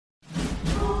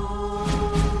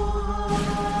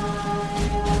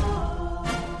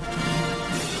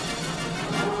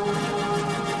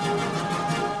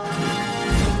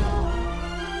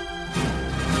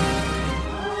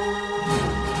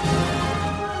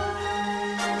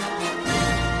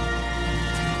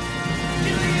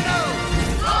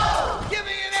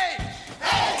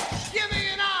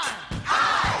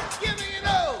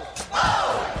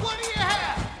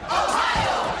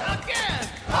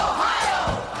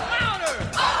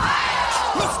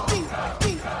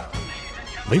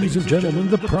Ladies and gentlemen,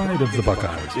 the pride of the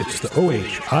Buckeyes. It's the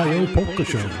OHIO Polka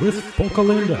Show with Polka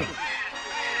Linda.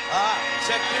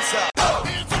 Check this out.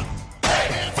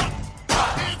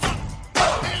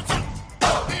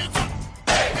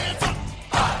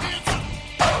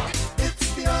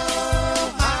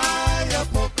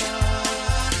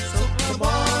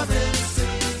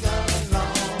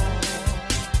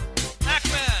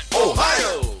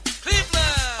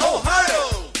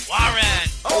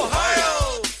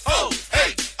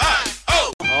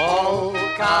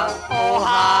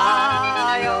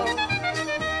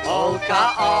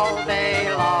 All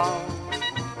day long,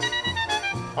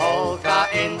 polka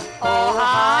in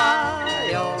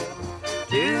Ohio,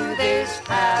 to this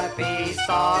happy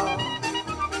song.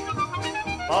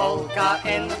 Polka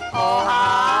in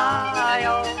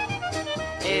Ohio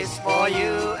is for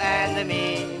you and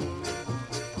me.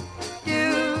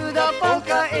 Do the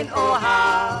polka in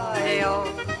Ohio,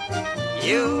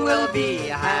 you will be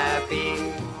happy.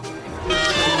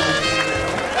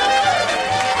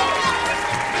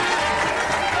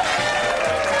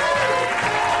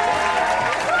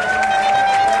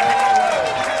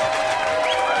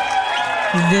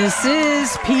 This is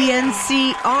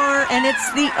PNCR, and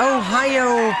it's the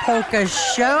Ohio Polka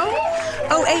Show.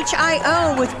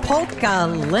 OHIO with Polka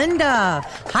Linda.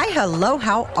 Hi, hello,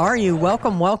 how are you?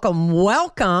 Welcome, welcome,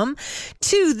 welcome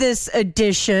to this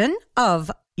edition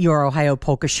of your Ohio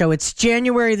Polka Show. It's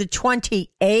January the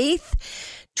 28th.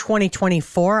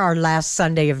 2024, our last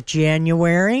Sunday of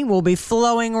January. We'll be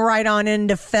flowing right on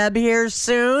into Feb here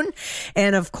soon.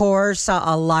 And of course,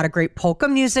 a lot of great polka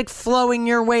music flowing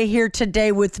your way here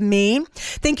today with me.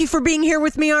 Thank you for being here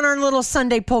with me on our little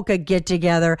Sunday polka get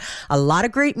together. A lot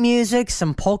of great music,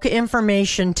 some polka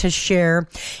information to share,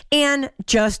 and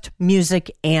just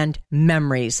music and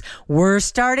memories. We're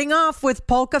starting off with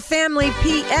Polka Family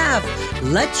PF.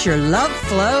 Let your love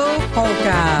flow,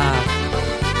 polka.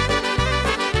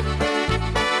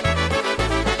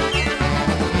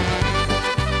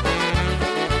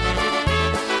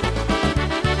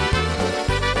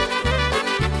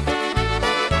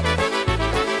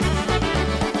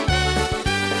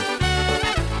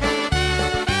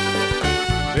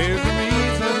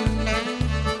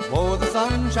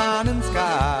 Shining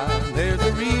sky, there's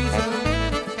a reason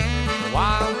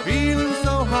why I'm feeling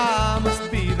so high. Must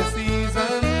be the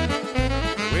season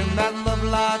when that love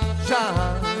light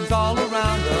shines all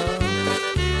around us.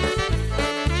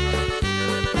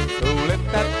 So let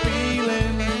that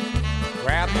feeling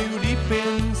grab you deep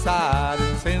inside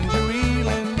and send you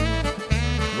reeling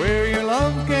where your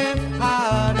love can't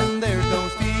hide, and there's no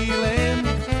stealing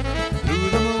through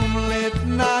the moonlit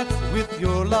nights with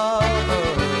your lover.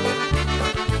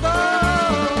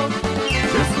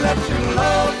 Let your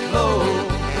love flow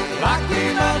like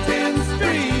the mountain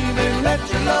stream, and let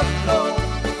your love flow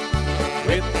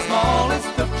with the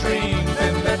smallest of dreams,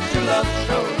 and let your love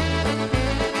show,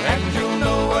 and you'll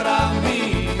know what I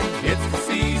mean. It's the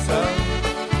season.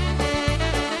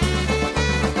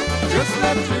 Just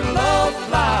let your love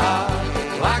fly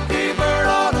like a bird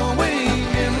on a wing,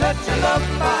 and let your love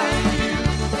find you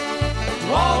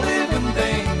to all living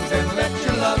things, and let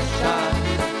your love shine,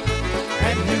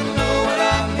 and you'll know what I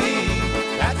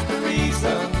mean. That's the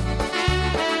reason.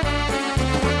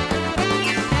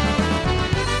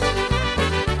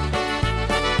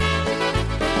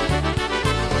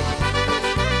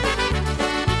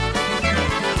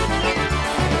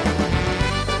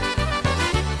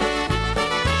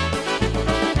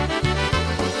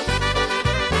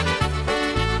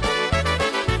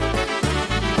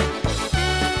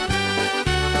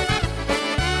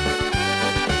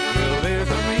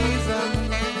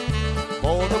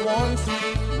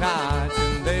 Nights,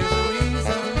 and there's a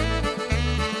reason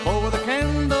for the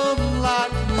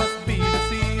candlelight. Must be the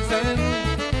season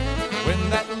when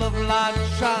that love light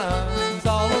shines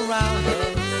all around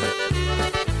us.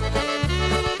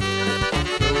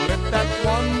 So let that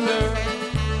wonder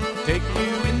take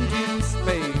you into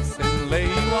space and lay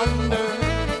you under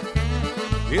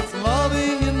its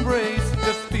loving embrace.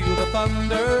 Just feel the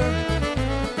thunder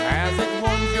as it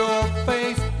warms your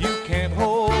face. You can't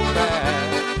hold that.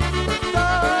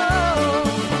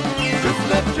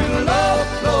 Let your love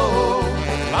flow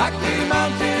like the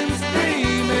mountain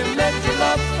stream, and let your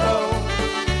love flow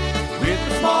with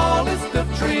the smallest of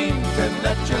dreams, and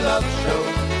let your love show,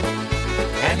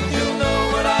 and you'll know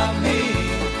what I mean.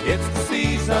 It's the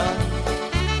season.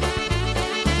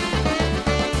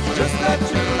 Just let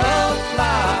your love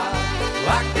fly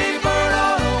like a bird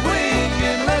on a wing,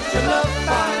 and let your love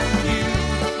find you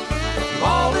to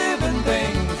all living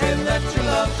things, and let your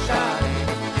love shine,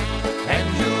 and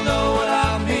you'll know what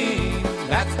I mean.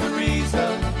 That's the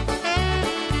reason.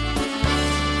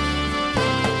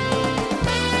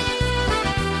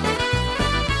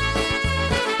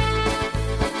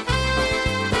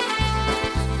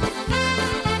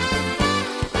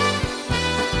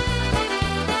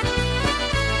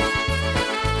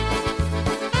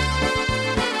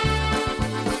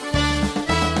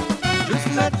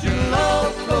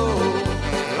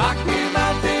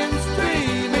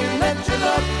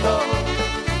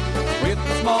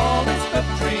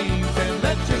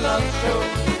 love show.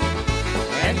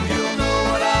 And you'll know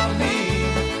what I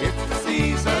mean, it's the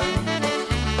season.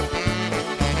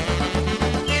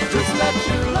 Just let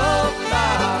your love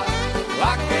fly,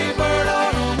 like a bird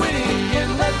on a wing,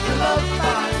 and let your love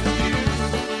find you.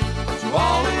 To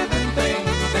all living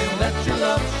things, and let your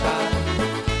love shine.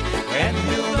 And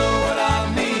you'll know what I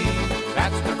mean,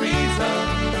 that's the reason.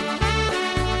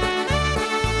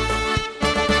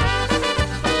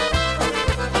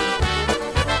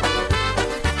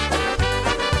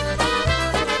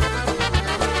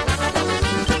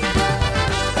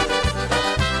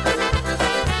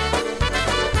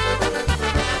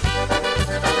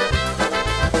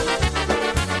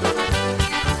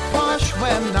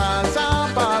 Poszłem na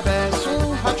zabawę,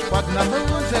 słuchać ładną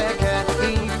muzykę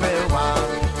i była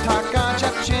taka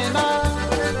dziewczyna.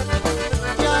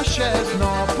 Ja się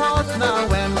znów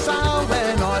poznałem, całe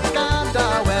noc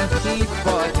gadałem i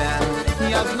potem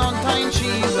ja z nią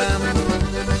tańczyłem.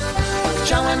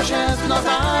 Chciałem się znów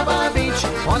zabawić,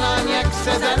 ona nie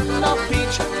chce ze mną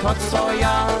pić. To co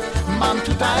ja mam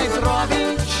tutaj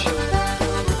zrobić?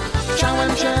 Chciałem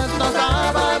się znów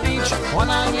zabawić,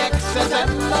 ona nie chce ze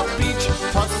mną pić.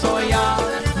 To co ja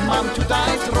mam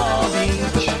tutaj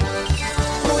zrobić?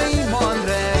 Mój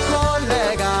mądry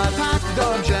kolega tak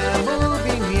dobrze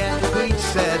mówi mnie, pójdź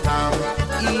se tam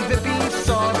i wypij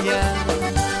sobie.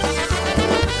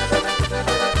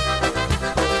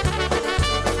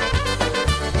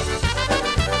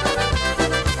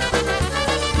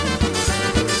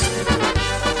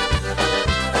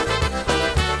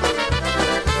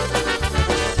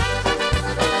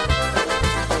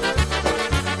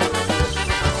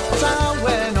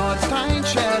 Całe noc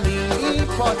tańczyli i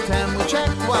potem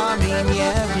uciekła mi,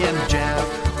 nie wiem gdzie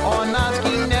ona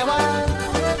zginęła.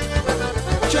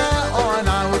 Gdzie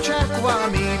ona uciekła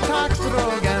mi, tak z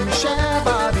drugiem się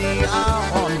bawi,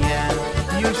 a o mnie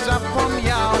już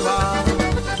zapomniała.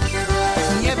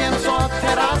 Nie wiem co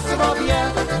teraz robię,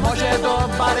 może do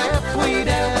bary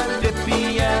pójdę,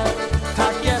 wypiję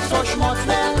takie coś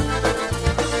mocne.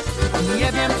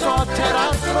 Nie wiem co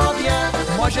teraz robię,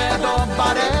 może do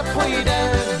bary pójdę,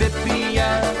 wypiję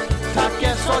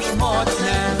takie coś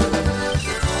mocne.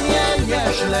 Nie,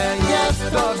 jeśli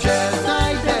jest dobrze,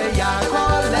 znajdę ja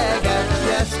kolegę,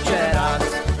 jeszcze raz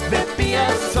wypiję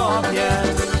sobie.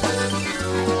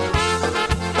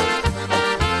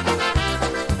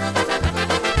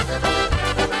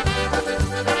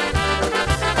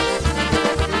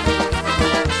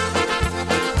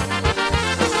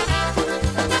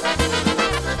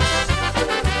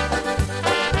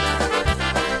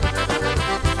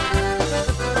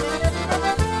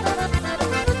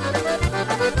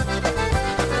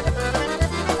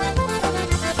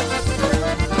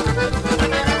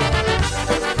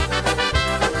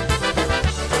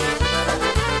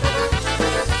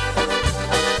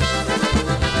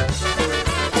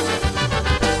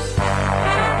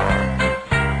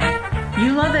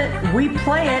 You love it, we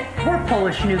play it. We're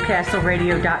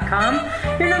PolishNewcastleRadio.com,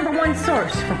 your number one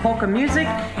source for polka music,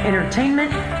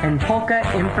 entertainment, and polka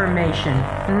information.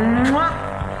 Mwah!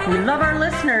 We love our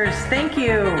listeners. Thank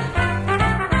you.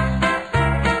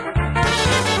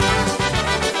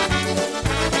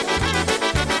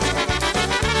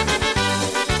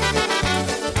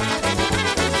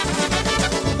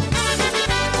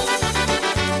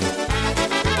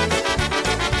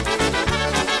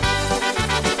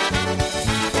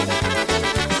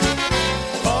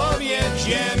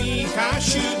 Powiedzcie mi,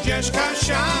 Kasiu, gdzież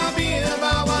Kasia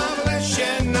biewała w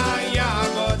lesie na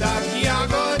jagodach,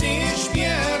 jagody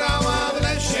śpierała w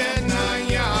lesie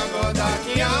na jagodach,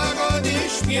 jagody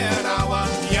śpierała,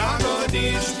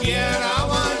 jagody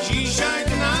śpierała. Dzisiaj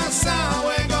na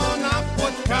całego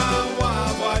napotkała,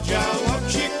 władzia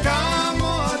łopcika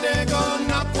młodego,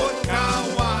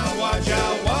 napotkała, władzia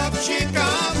łopcika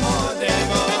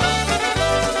młodego.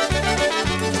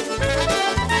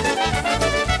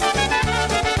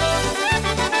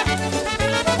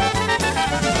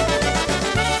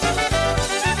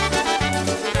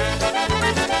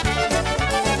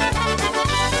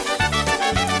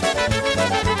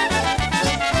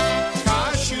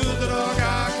 Kasiu,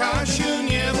 droga Kasiu,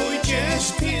 nie bójcie,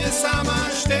 ty sama,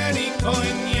 4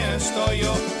 konie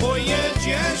stoją.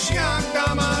 Pojedziesz jak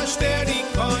dama, 4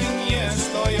 konie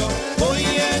stoją.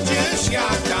 Pojedziesz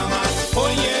jak dama,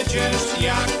 pojedziesz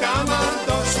jak dama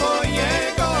do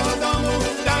swojego domu.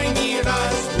 Daj mi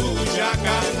raz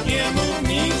buziaka, nie mów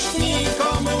nic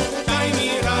nikomu. Daj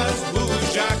mi raz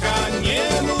buziaka,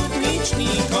 nie mów nic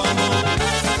nikomu.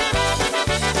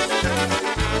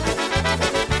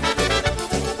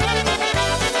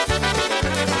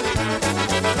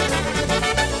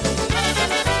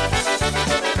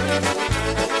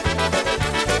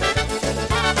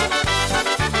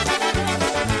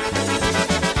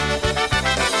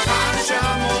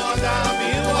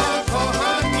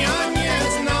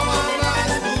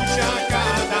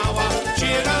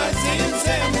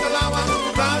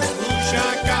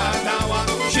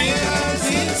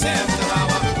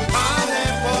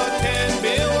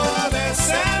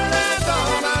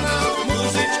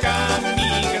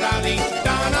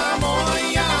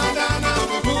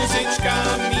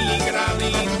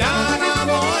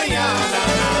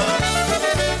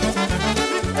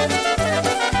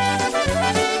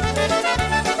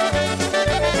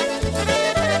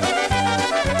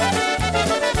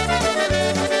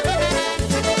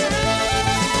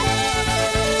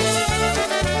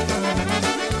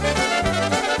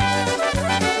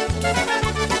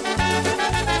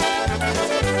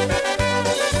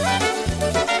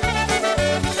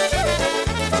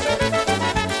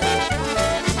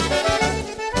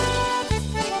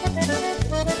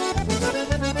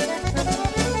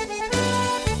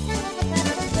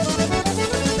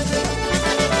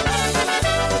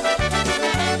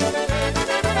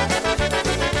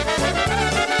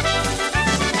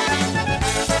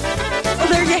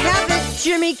 you have it,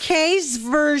 Jimmy K's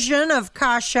version of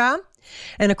Kasha.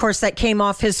 And, of course, that came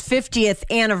off his 50th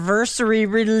anniversary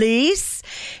release.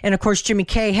 And, of course, Jimmy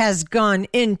K has gone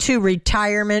into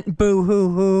retirement.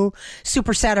 Boo-hoo-hoo.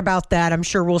 Super sad about that. I'm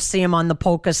sure we'll see him on the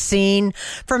polka scene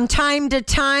from time to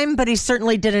time. But he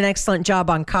certainly did an excellent job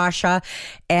on Kasha,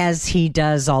 as he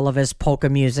does all of his polka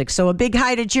music. So a big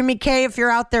hi to Jimmy K if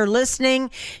you're out there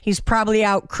listening. He's probably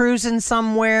out cruising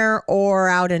somewhere or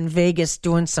out in Vegas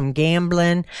doing some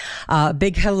gambling.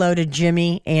 Big hello to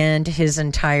Jimmy and his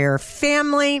entire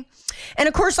family. And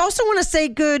of course, also want to say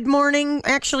good morning,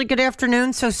 actually good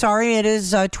afternoon. So sorry, it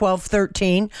is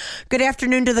 12:13. Good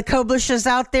afternoon to the Koblishes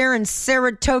out there in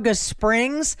Saratoga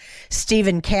Springs. Steve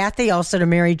and Kathy, also to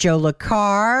Mary Jo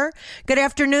LaCar. Good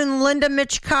afternoon, Linda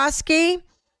Michkowski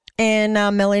and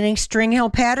Melanie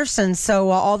Stringhill Patterson. So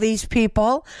all these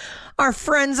people are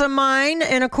friends of mine,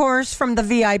 and of course from the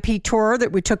VIP tour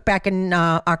that we took back in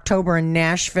October in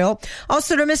Nashville.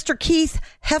 Also to Mr. Keith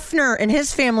Hefner and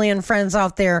his family and friends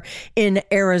out there in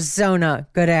Arizona.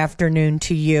 Good afternoon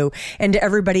to you, and to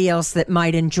everybody else that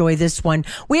might enjoy this one.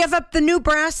 We have up the new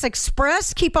Brass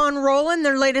Express. Keep on rolling,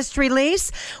 their latest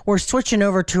release. We're switching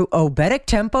over to Obetic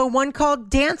Tempo, one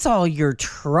called Dance All Your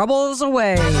Troubles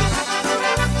Away.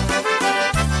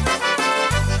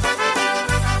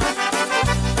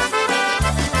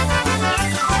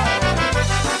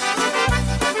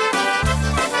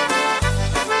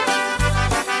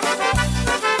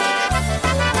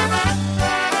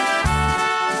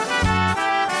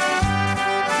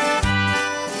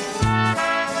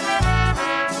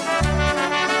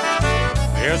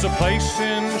 There's a place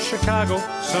in Chicago,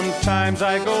 sometimes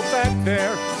I go back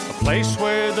there, a place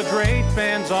where the great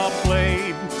bands all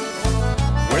played,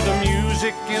 where the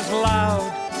music is loud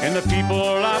and the people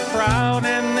are proud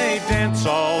and they dance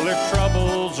all their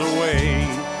troubles away.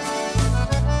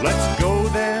 Let's go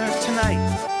there tonight,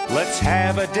 let's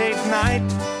have a date night,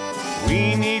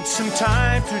 we need some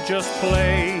time to just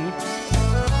play,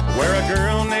 where a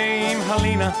girl named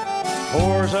Helena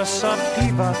pours us a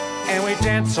piva and we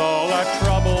dance all our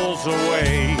troubles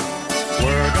away.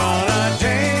 We're gonna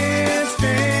dance,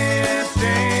 dance,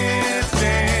 dance,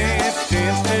 dance,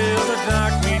 dance till the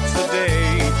dark meets the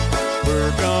day.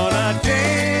 We're gonna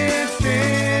dance,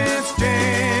 dance,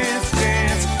 dance,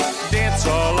 dance, dance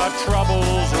all our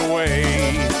troubles away.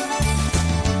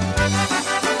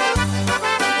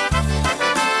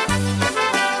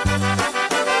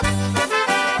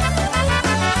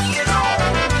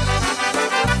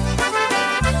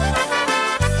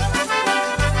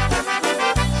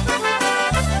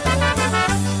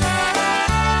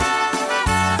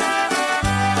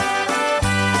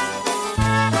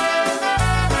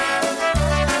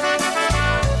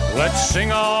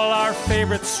 Sing all our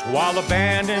favorites while the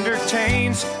band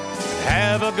entertains.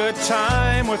 Have a good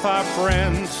time with our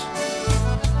friends.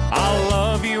 I'll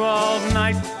love you all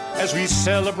night as we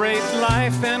celebrate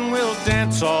life, and we'll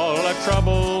dance all our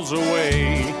troubles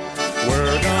away.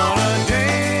 We're gonna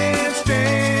dance,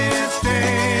 dance,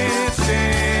 dance,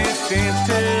 dance, dance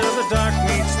till the dark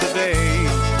meets the day.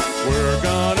 We're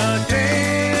gonna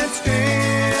dance,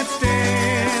 dance,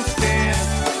 dance,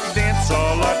 dance, dance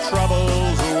all our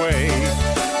troubles away.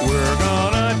 We're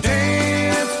gonna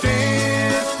dance,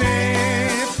 dance,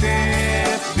 dance,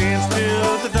 dance, dance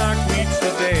till the dark meets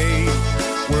the day.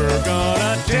 We're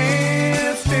gonna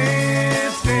dance,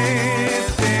 dance,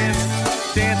 dance,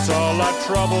 dance, dance all our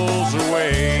troubles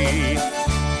away.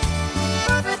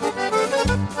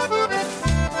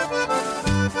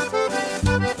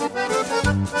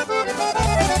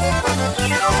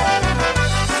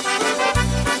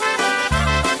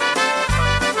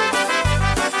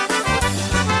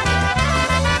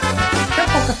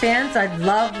 Fans, I'd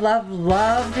love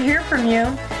to hear from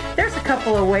you. There's a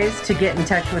couple of ways to get in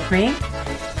touch with me.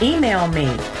 Email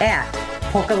me at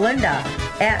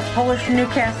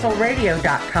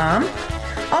polkalinda@PolishNewcastleRadio.com.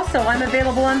 Also, I'm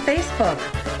available on Facebook.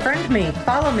 Friend me,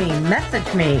 follow me,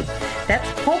 message me. That's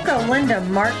Polka Linda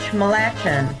March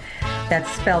Malachin. That's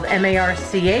spelled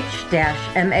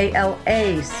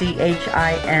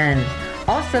MARCH-MALACHIN.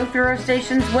 Also through our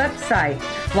station's website.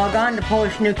 Log on to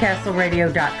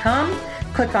PolishNewcastleRadio.com.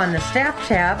 Click on the Staff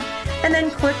tab, and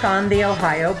then click on the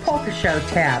Ohio Polka Show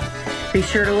tab. Be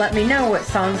sure to let me know what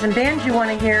songs and bands you want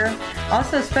to hear.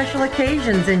 Also, special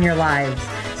occasions in your lives.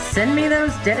 Send me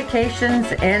those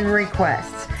dedications and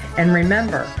requests. And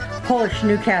remember, Polish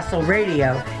Newcastle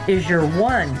Radio is your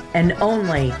one and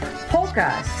only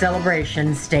polka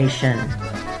celebration station.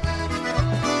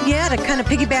 Yeah, to kind of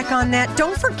piggyback on that,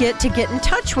 don't forget to get in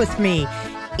touch with me.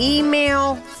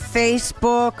 Email,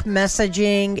 Facebook,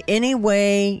 messaging, any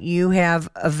way you have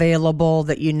available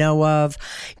that you know of.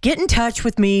 Get in touch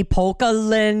with me, Polka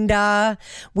Linda.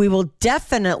 We will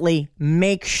definitely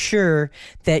make sure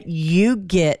that you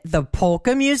get the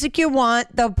polka music you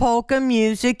want, the polka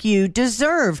music you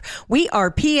deserve. We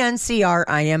are PNCR.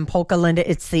 I am Polka Linda.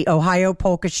 It's the Ohio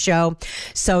Polka Show.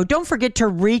 So don't forget to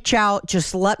reach out.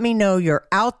 Just let me know you're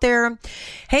out there.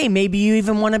 Hey, maybe you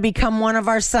even want to become one of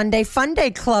our Sunday Fun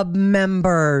Day Club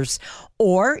members,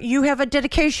 or you have a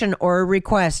dedication or a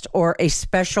request or a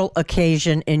special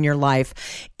occasion in your life.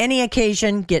 Any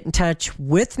occasion, get in touch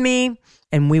with me,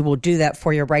 and we will do that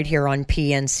for you right here on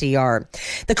PNCR.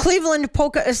 The Cleveland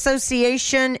Polka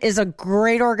Association is a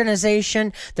great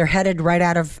organization. They're headed right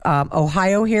out of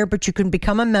Ohio here, but you can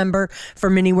become a member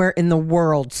from anywhere in the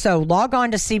world. So log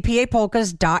on to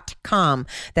cpapolkas.com.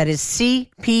 That is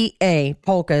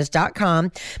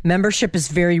cpapolkas.com. Membership is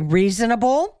very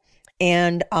reasonable.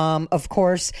 And, of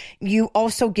course, you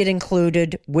also get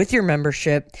included with your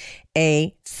membership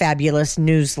a fabulous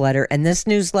newsletter. And this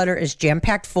newsletter is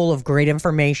jam-packed full of great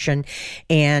information.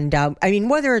 And,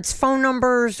 whether it's phone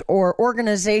numbers or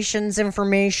organizations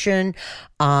information,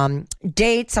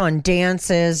 dates on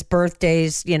dances,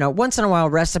 birthdays, once in a while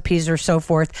recipes or so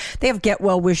forth. They have get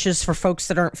well wishes for folks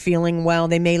that aren't feeling well.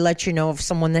 They may let you know of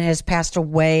someone that has passed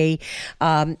away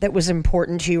that was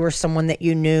important to you, or someone that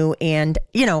you knew. And,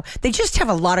 they just have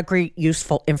a lot of great,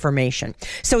 useful information.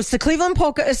 So it's the Cleveland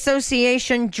Polka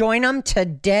Association. Join them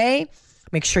today.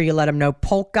 Make sure you let them know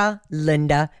Polka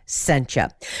Linda sent you.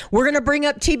 We're going to bring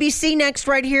up TBC next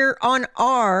right here on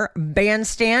our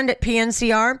bandstand at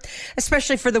PNCR,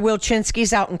 especially for the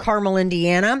Wilchinskis out in Carmel,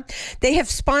 Indiana. They have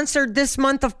sponsored this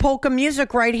month of polka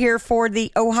music right here for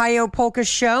the Ohio Polka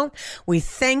Show. We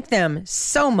thank them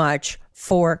so much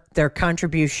for their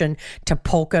contribution to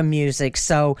polka music.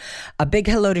 So a big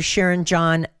hello to Sharon,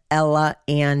 John, Ella,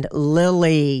 and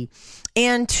Lily.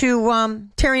 And to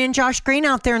Terry and Josh Green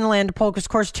out there in the land of polkas. Of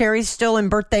course, Terry's still in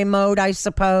birthday mode, I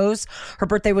suppose. Her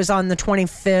birthday was on the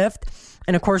 25th.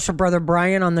 And, of course, her brother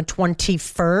Brian on the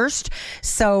 21st.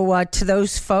 So to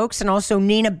those folks. And also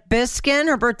Nina Biskin.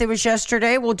 Her birthday was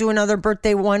yesterday. We'll do another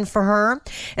birthday one for her.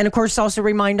 And, of course, also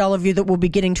remind all of you that we'll be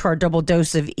getting to our double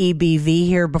dose of EBV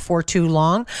here before too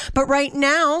long. But right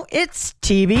now, it's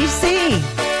TBC.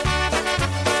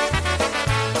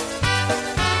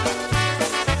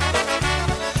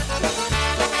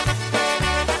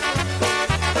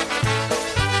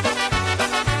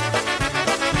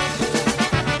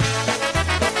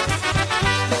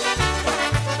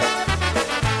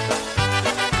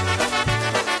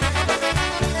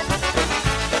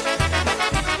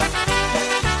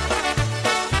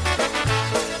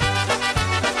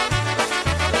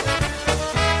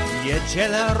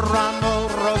 Niedzielę rano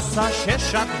rosa się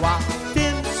szatła w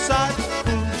tym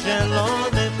sadku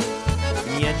zielonym.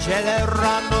 Niedzielę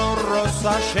rano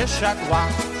rosa się szatła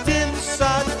w tym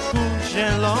sadku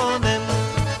zielonym.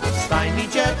 Stań mi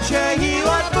dziewczę i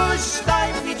odpuść, stań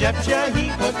mi dziewczę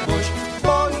i odpuść,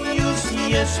 bo już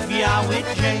jest biały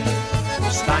dzień.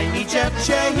 Stań mi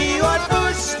dziewczę i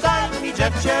odpuść, stań mi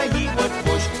dziewczę i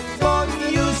odpuść, bo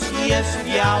już jest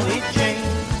biały dzień.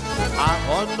 A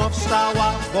ono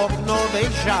wstała, w okno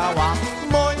wyjrzała,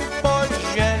 mój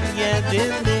Boże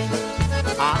jedyny.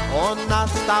 A ona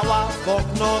stała, w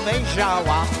okno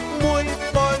wyjrzała, mój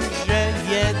Boże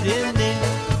jedyny.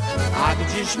 A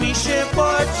gdzieś mi się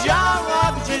podział,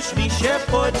 a gdzieś mi się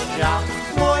podział,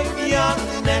 mój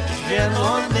Janek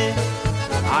zielony.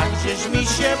 A gdzieś mi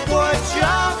się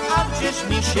podział, a gdzieś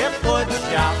mi się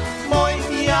podział, mój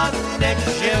Janek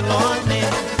zielony.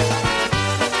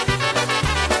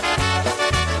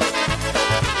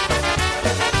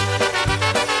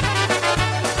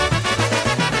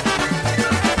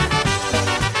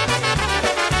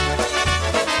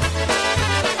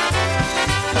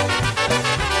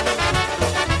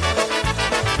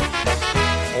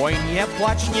 Oj,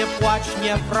 nie płacz,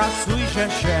 nie prasujże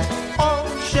się, o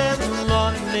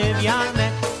zielony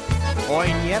wianek. Oj,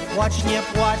 nie płacz,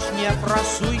 nie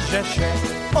prasujże się,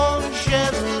 o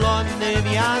zielony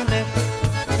wianek.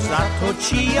 Za to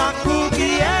ci ja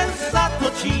kupię,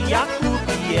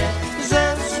 ze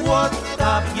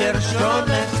złota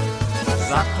pierścionek.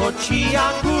 Za to ci ja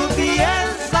kupię,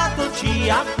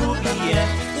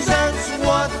 ze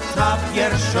złota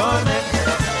pierścionek.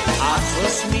 A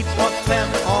cóż mi potem,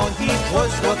 oj, po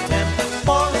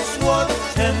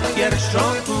złotym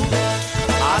pierścionku.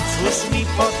 A cóż mi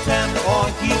potem,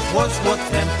 oj, po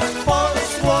złotym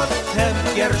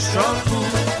pierścionku.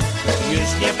 Już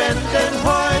nie będę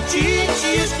chodzić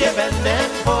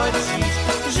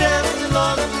w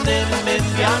zielonym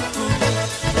wianku.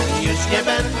 Już nie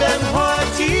będę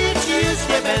chodzić, już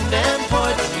nie będę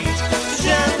chodzić w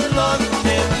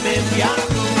żelotnym mym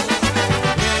wiatru.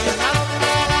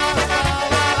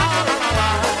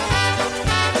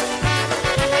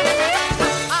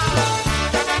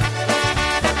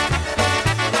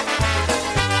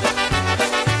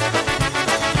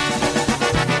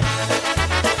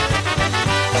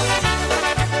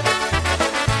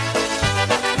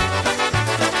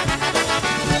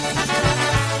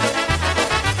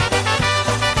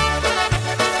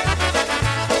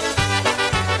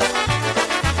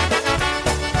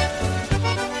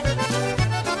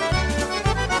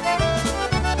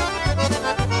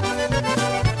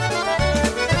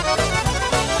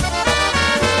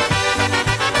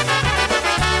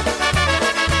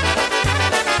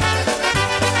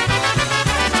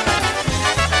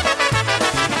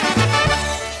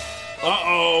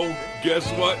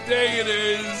 Guess what day it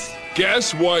is?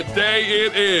 Guess what day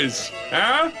it is?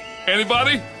 Huh?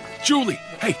 Anybody? Julie,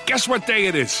 hey, guess what day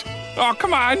it is? Oh,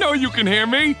 come on, I know you can hear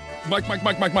me. Mike.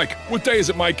 What day is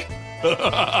it, Mike?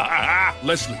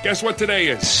 Leslie, guess what today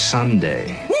is?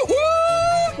 Sunday.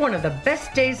 Woo-hoo! One of the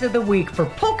best days of the week for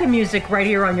polka music right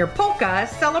here on your Polka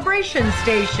Celebration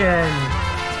Station.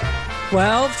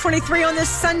 12:23 on this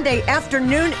Sunday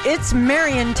afternoon. It's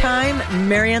Marian time.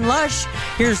 Marian Lush.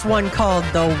 Here's one called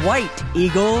the White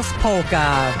Eagles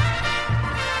Polka.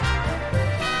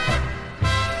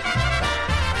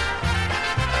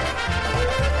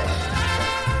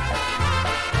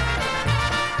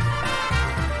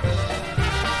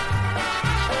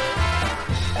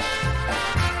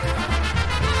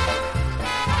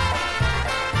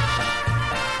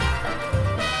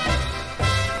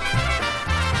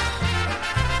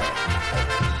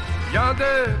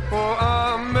 Jadę po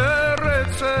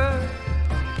Ameryce,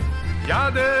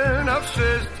 jadę na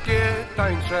wszystkie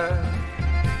tańce.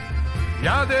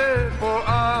 Jadę po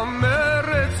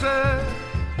Ameryce,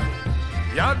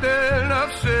 jadę na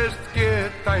wszystkie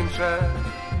tańce.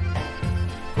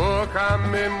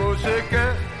 Kochamy muzykę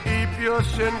i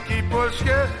piosenki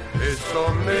polskie,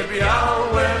 są my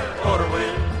białe orły.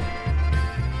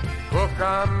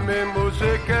 Kochamy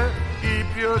muzykę i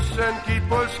piosenki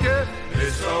polskie,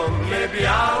 są my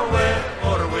białe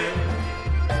orły.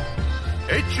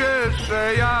 I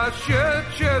cieszę, ja się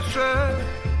cieszę,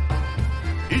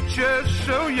 i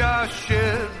cieszę, ja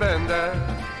się będę.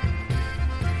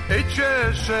 I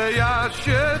cieszę, ja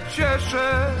się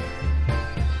cieszę,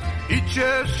 i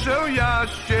cieszę, ja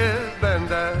się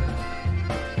będę.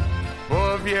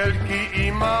 Bo wielki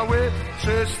i mały,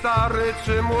 czy stary,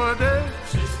 czy młody,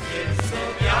 wszystkie są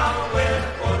białe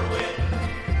orły.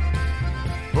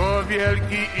 Bo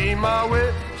wielki i mały,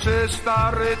 czy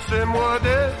stary, czy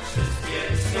młody,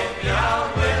 wszystkie są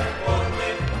białe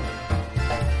orły.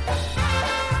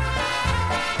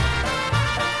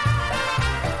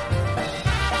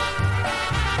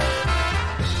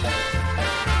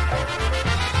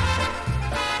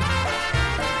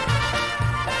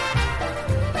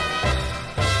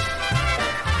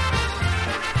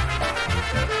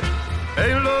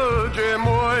 Ej ludzie,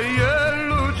 moje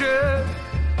ludzie,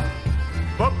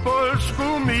 po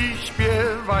polsku mi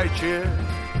śpiewajcie.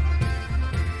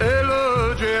 Ej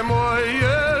ludzie,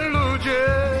 moje ludzie,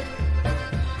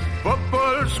 po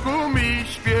polsku mi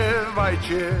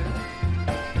śpiewajcie.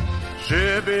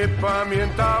 Żeby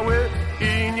pamiętały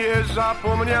i nie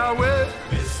zapomniały,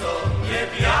 my są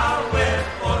niebiałe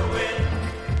orły.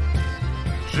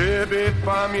 Żeby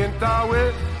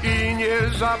pamiętały i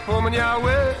nie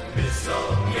zapomniały, my są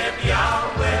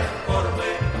niebiałe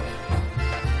orły.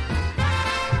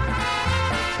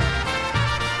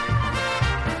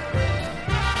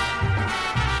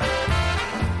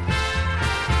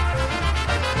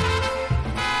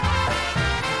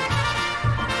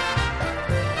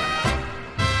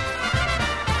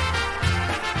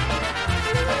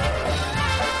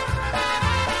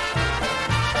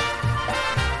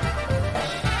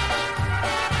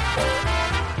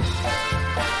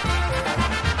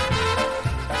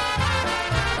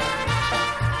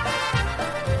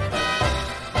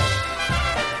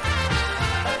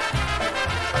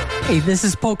 Hey, this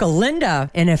is Polka Linda,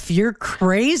 and if you're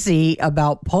crazy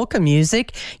about polka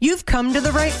music, you've come to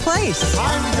the right place.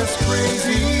 I'm just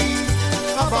crazy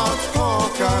about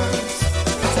polkas.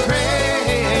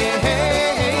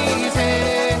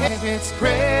 It's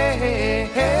crazy.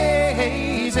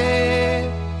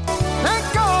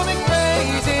 They're going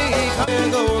crazy.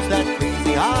 There goes that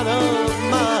crazy heart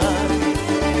of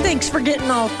mine. Thanks for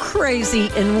getting all crazy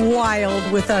and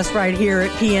wild with us right here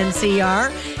at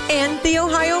PNCR and the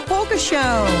Ohio Polka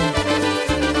Show.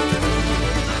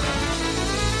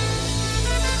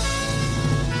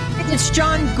 It's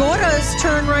John Gora's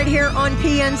turn right here on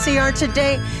PNCR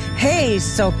today. Hey,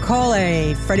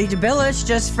 Sokole, Freddie DeBillish,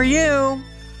 just for you.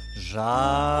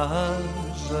 Żal,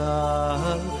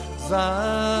 żal za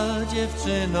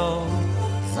dziewczyną,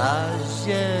 za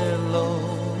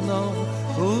zieloną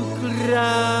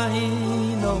Ukrainą.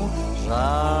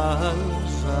 Żal,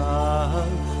 żal,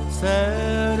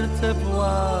 serce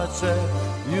płacze,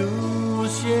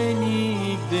 już się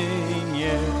nigdy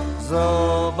nie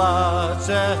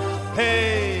zobaczę.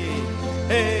 Hej,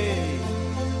 hej,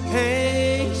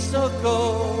 hej,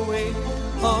 sokoły,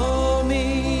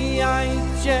 omijajcie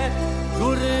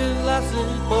góry, lasy,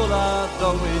 pola,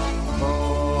 doły.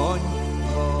 Bądź,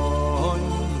 bądź,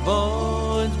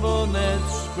 bądź,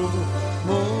 dzwoneczku,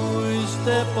 mój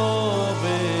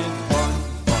stepowy dzwoń.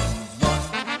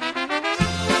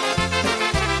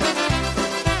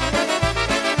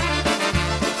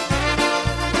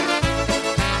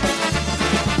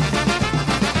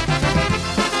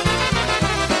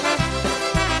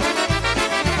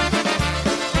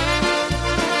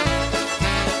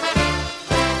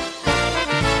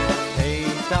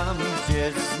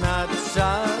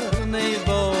 Czarnej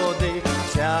wody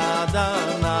siada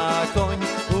na koń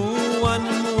ułań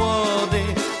młody,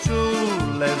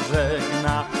 czule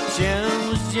żegna się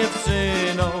z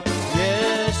dziewczyną,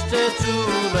 jeszcze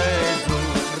czule z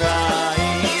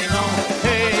Ukrainą.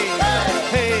 Hej,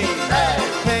 hej,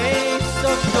 hej,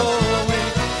 sokoły,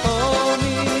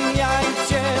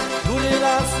 omijajcie góry,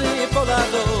 lasy, pola,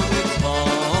 doły.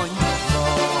 Dzwoń,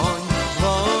 dzwoń,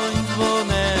 dzwoń,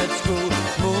 dzwoneczku,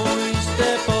 mój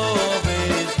stepowy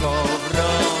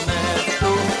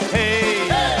skowroneczku. Hej,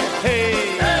 hej,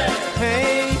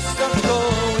 hej,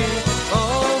 sokoły,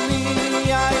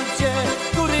 omijajcie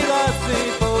góry, lasy,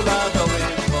 pola, doły.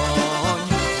 Dzwoń,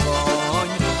 dzwoń,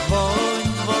 dzwoń,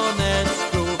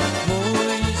 dzwoneczku,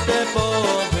 mój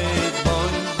stepowy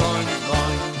dzwoń, dzwoń,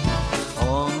 dzwoń.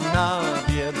 Ona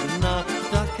biedna,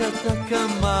 taka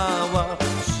mała,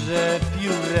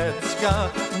 przepióreczka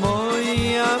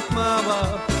moja mała,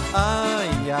 a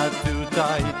ja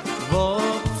tutaj w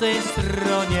obcej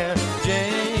stronie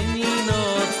dzień i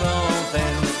nocą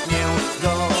tęsknię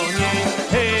do niej.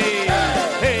 Hej,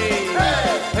 hej,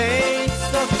 hej,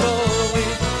 sokoły,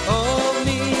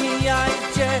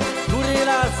 omijajcie góry,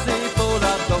 lasy,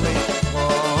 pola, doły.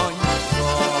 Dzwoń,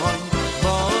 dzwoń,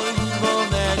 dzwoń,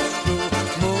 dzwoneczku,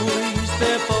 mój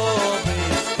stepowy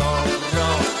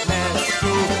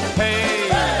skowroneczku. Hej,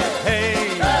 hej,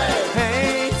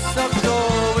 hej,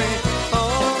 sokoły,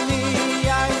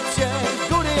 omijajcie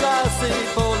góry, lasy,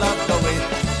 pola, doły.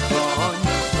 Dzwoń,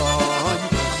 dzwoń,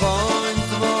 dzwoń,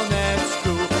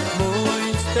 dzwoneczku, mój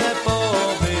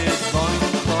stepowy dzwoń,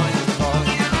 dzwoń, dzwoń.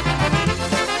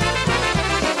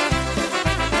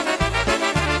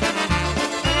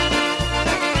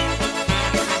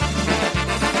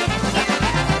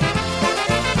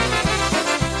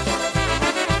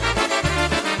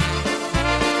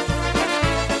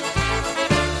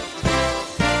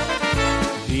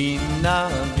 Wina,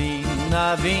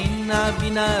 wina, wina,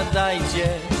 wina dajcie,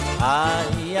 a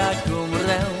jak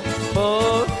umrę,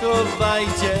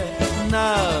 pochowajcie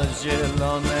na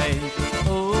zielonej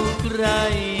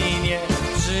Ukrainie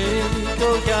przy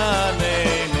kochanej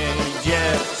mej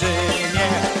dziewczynie.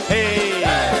 Hej,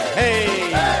 hej,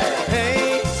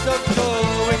 hej,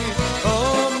 sokoły,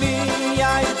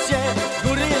 omijajcie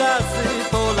góry, lasy,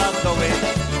 pola, doły.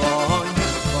 Dzwoń,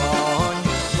 dzwoń,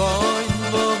 dzwoń,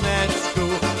 dzwoneczku,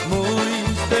 mój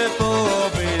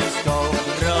stepowy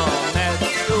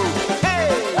skowroneczku.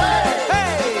 Hej,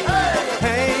 hej,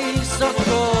 hej,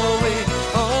 sokoły,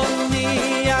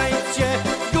 omijajcie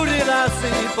góry,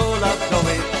 lasy, pola,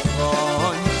 doły.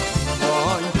 Dzwoń, dzwoń,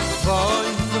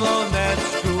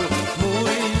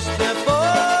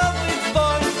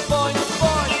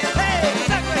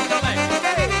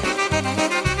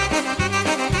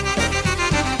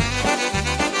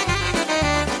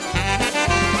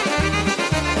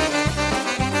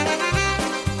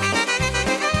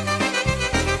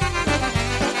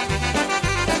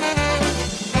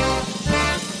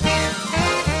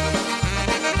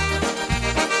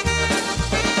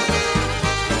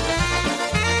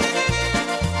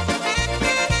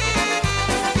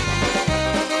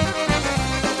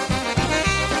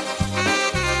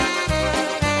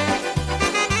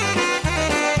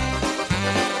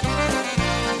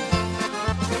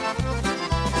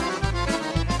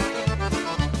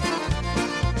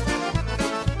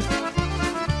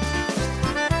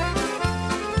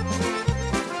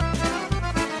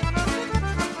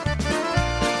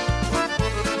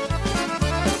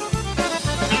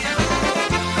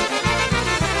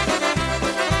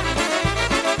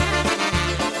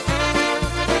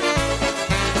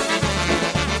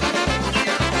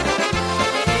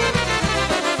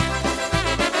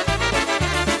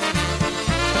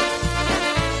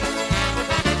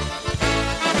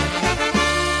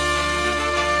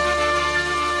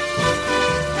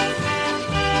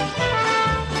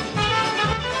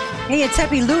 Hey, it's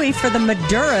Happy Louie for the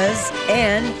Maduras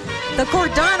and the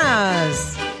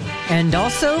Cordanas. And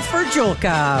also for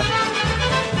Julka.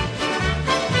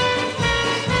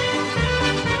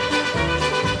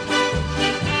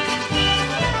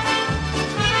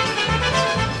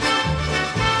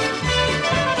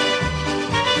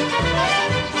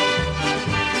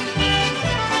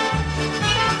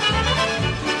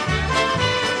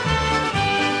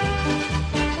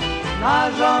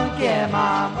 Na żonkę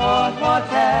mam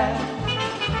ochotę,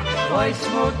 oj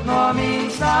smutno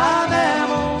mi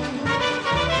samemu,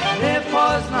 gdy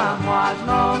poznam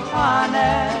ładną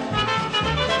panę,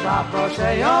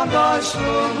 zaproszę ją do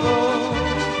ślubu.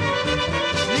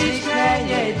 Śliczne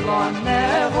jej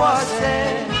blonde włosy,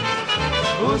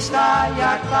 usta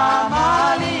jak ta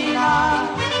malina,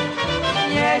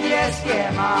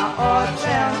 niebieskie ma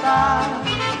oczęta,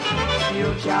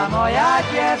 Jucia moja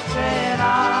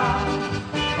dziewczyna.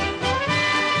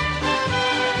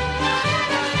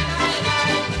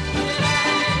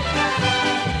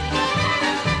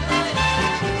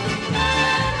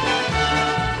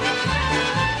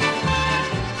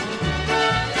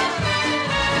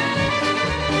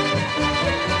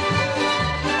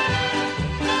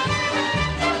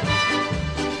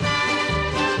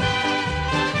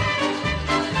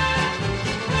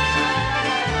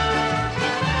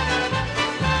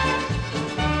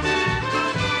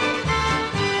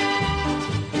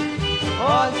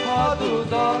 Od chodu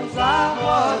do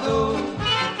zawodu,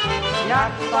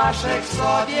 jak ptaszek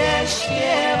sobie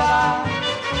śpiewa,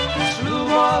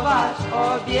 ślubować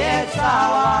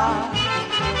obiecała,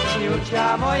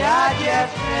 Jucia moja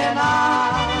dziewczyna.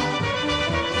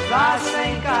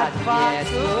 Zasęka dwie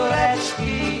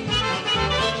córeczki,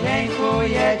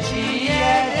 dziękuję ci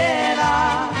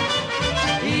jedyna,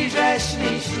 i żeś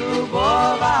mi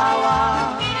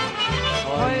ślubowała,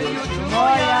 oj Juciu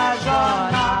moja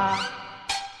żona.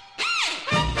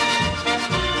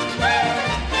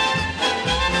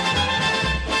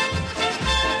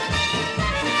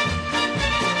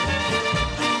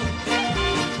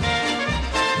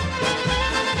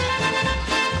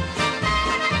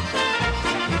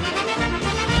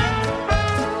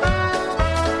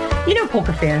 You know,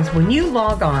 polka fans, when you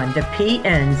log on to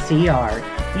PNCR,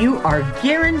 you are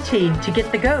guaranteed to get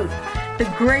the GOAT, the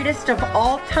greatest of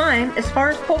all time as far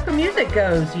as polka music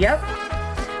goes. Yep.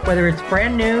 Whether it's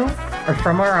brand new or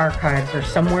from our archives or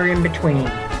somewhere in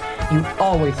between, you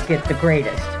always get the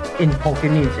greatest in polka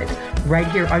music.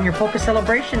 Right here on your Polka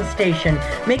Celebration station.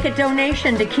 Make a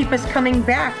donation to keep us coming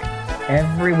back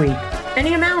every week.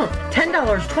 Any amount, $10,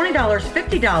 $20,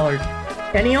 $50.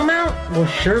 Any amount will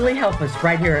surely help us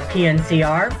right here at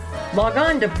PNCR. Log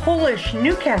on to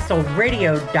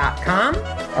PolishNewcastleRadio.com.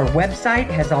 Our website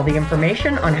has all the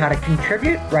information on how to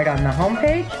contribute right on the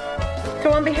homepage.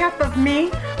 So on behalf of me,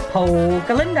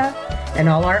 Polka Linda, and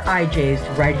all our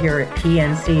IJs right here at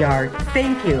PNCR,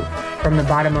 thank you from the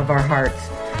bottom of our hearts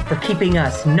for keeping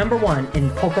us number one in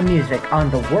polka music on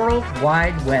the World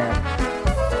Wide Web.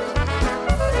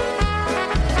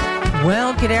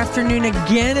 Well, good afternoon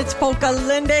again. It's Polka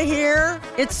Linda here.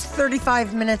 It's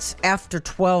 35 minutes after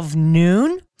 12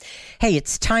 noon. Hey,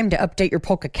 it's time to update your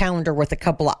polka calendar with a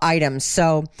couple of items.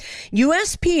 So,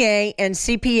 USPA and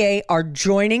CPA are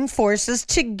joining forces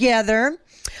together.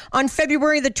 On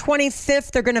February the 25th,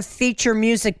 they're going to feature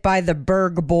music by the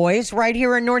Berg Boys right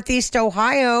here in Northeast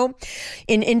Ohio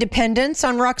in Independence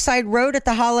on Rockside Road at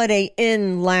the Holiday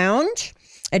Inn Lounge.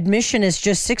 Admission is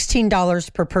just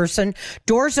 $16 per person.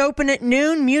 Doors open at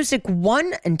noon. Music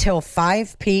 1 until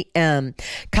 5 p.m.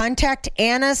 Contact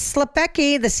Anna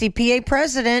Slepecki, the CPA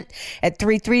president, at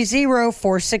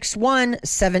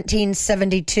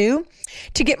 330-461-1772.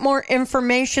 To get more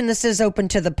information, this is open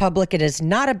to the public. It is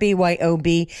not a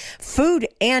BYOB. Food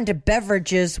and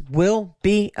beverages will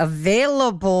be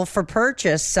available for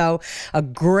purchase. So a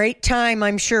great time,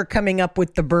 I'm sure, coming up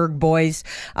with the Berg Boys.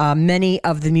 Many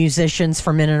of the musicians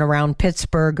from in and around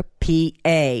Pittsburgh,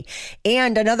 PA.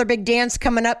 And another big dance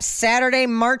coming up Saturday,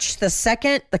 March the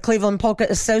 2nd. The Cleveland Polka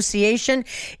Association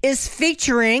is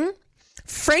featuring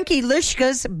Frankie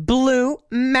Lishka's Blue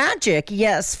Magic.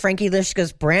 Yes, Frankie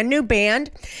Lishka's brand new band.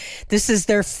 This is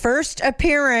their first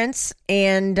appearance,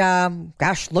 and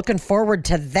looking forward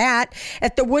to that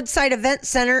at the Woodside Event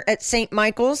Center at St.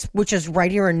 Michael's, which is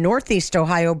right here in Northeast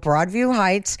Ohio, Broadview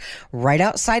Heights, right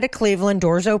outside of Cleveland.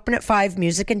 Doors open at 5,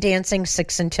 music and dancing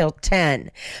 6 until 10.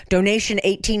 Donation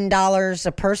 $18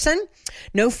 a person.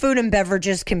 No food and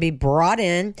beverages can be brought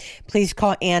in. Please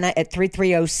call Anna at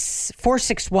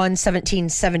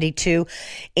 330-461-1772.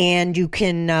 And you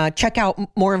can check out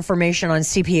more information on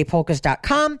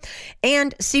cpapolkas.com.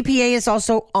 And CPA is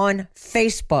also on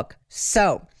Facebook.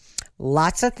 So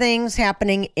Lots of things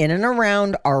happening in and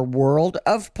around our world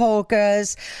of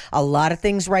polkas. A lot of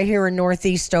things right here in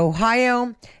Northeast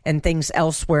Ohio and things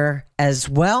elsewhere as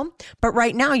well. But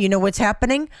right now, you know what's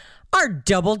happening? Our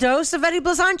double dose of Eddie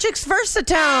Blazonczyk's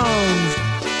Versatones.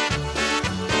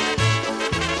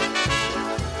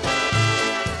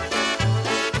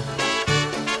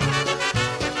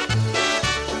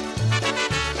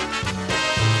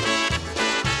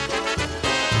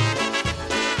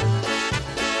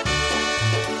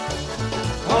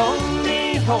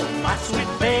 Oh, my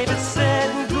sweet baby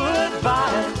said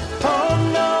goodbye. Oh,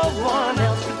 no one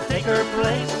else could take her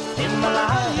place in my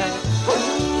life.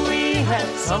 Oh, we had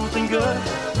something good,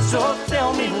 so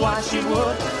tell me why she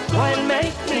would go and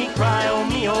make me cry. Oh,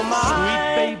 me, oh, my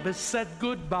sweet baby said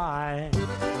goodbye.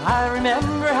 I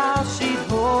remember how she'd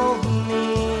hold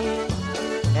me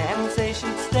and say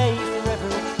she'd stay forever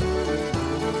true.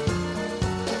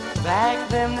 Back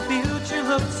then the future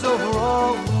looked so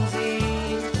rosy,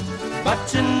 but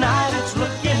tonight it's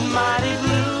looking mighty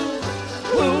blue.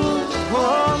 Ooh,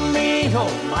 oh me, oh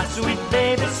my sweet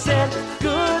baby said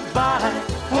goodbye.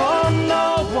 Oh,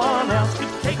 no one else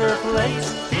could take her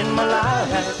place in my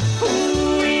life.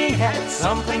 Ooh, we had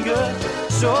something good,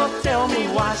 so tell me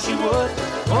why she would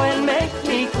go and make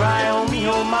me cry. Oh me,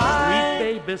 oh my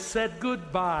sweet baby said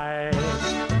goodbye.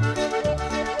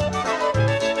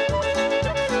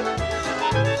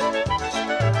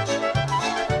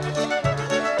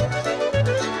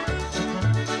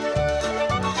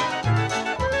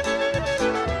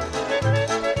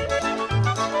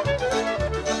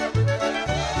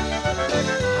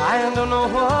 I don't know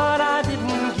what I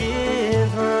didn't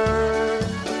give her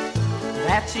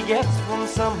that she gets from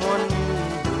someone new.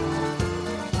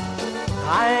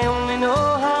 I only know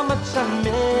how much I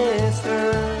missed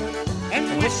her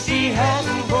and wish she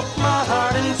hadn't broke my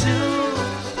heart in two.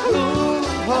 Ooh,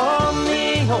 oh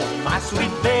me, oh my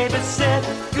sweet baby said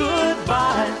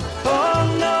goodbye. Oh,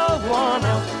 no one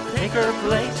else could take her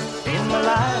place in my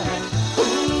life.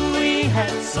 Ooh, we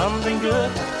had something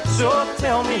good, so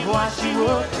tell me why she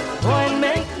would go and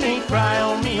make me cry.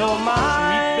 Oh me, oh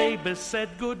my sweet baby said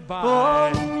goodbye. Oh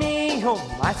me, oh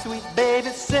my sweet baby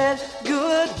said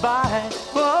goodbye.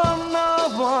 Oh,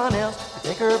 no one else could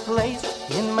take her place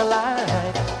in my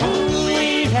life. Ooh,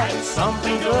 we had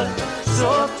something good,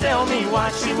 so tell me why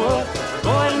she would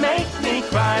go and make me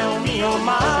cry. Oh me, oh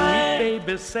my sweet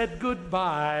baby said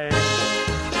goodbye.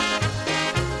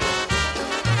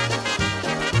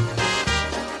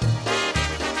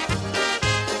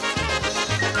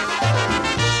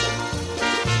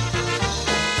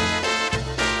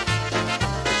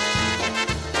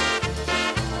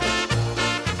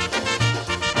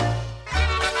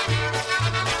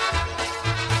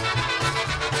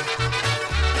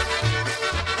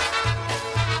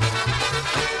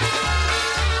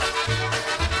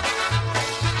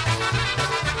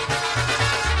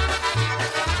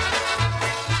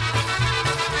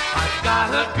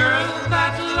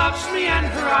 Me and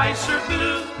her eyes are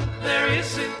blue. There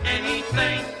isn't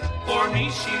anything for me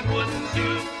she wouldn't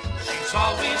do. She's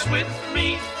always with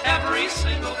me every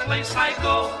single place I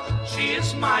go. She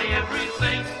is my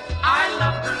everything, I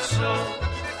love her so.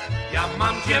 Ja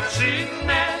mam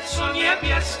dziewczynę, co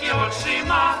niebieskie oczy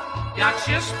ma. Jak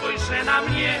się spojrzy na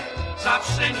mnie,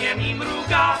 zawsze nie mi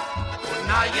mruga.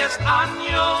 Ona jest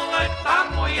aniołek, ta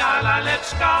moja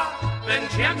laleczka.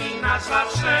 Będzie mi na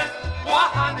zawsze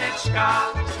kochaneczka.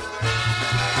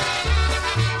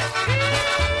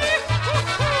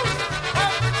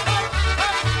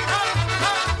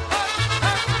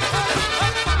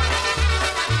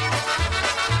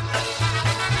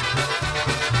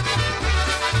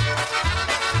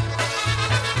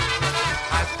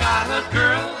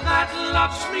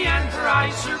 Loves me and her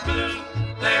eyes are blue.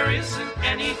 There isn't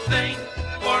anything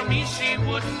for me she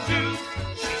wouldn't do.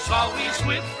 She's always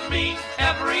with me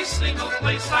every single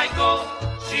place I go.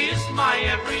 She is my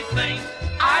everything,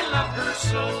 I love her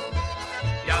so.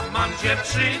 Ja mam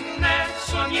dziewczynę,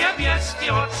 co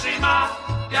niebieskie oczy ma.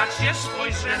 Jak się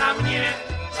spojrzy na mnie,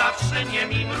 zawsze nie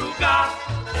mi mruga.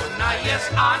 Ona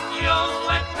jest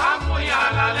aniołek, ta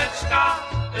moja laleczka.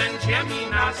 Będzie mi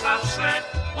na zawsze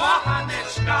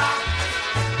kochaneczka.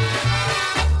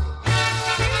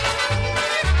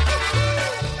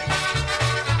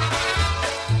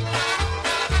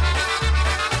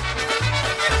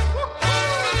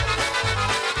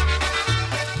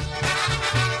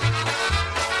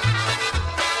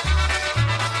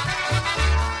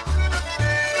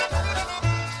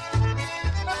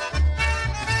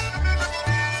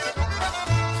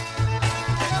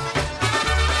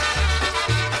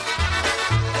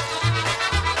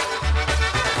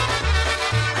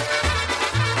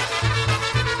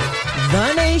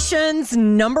 nation's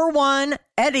number one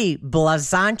Eddie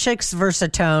Blazonczyk's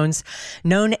Versatones,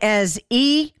 known as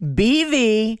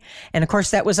EBV. And of course,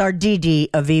 that was our DD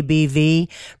of EBV.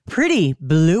 Pretty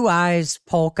Blue Eyes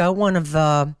Polka, one of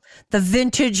the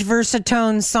vintage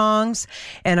Versatone songs.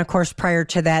 And of course, prior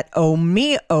to that, Oh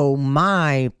Me, Oh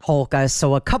My Polka.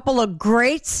 So a couple of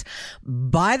greats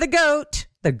by the GOAT,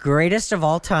 the greatest of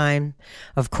all time.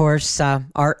 Of course,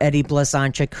 our Eddie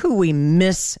Blazonczyk, who we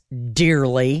miss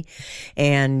dearly,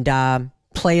 and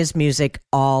play his music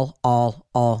all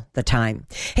the time.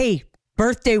 Hey,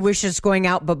 birthday wishes going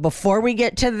out. But before we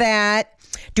get to that,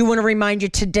 do want to remind you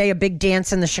today, a big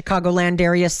dance in the Chicagoland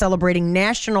area celebrating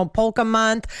National Polka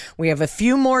Month. We have a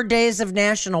few more days of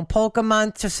National Polka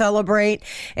Month to celebrate,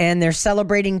 and they're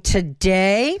celebrating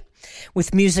today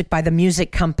with music by the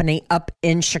Music Company up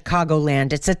in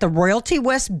Chicagoland. It's at the Royalty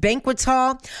West Banquets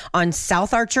Hall on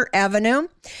South Archer Avenue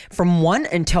from 1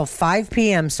 until 5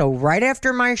 p.m. So right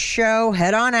after my show,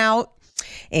 head on out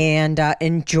and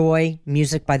enjoy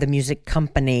music by the Music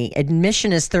Company.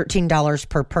 Admission is $13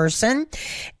 per person.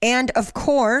 And of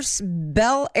course,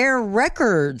 Bel Air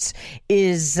Records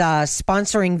is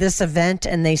sponsoring this event,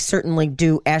 and they certainly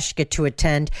do ask you to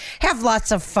attend. Have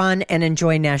lots of fun and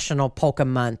enjoy National Polka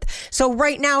Month. So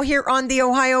right now here on the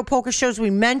Ohio Polka Shows, we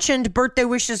mentioned birthday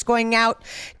wishes going out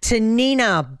to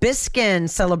Nina Biskin,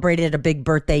 celebrated a big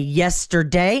birthday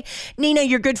yesterday. Nina,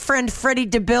 your good friend Freddie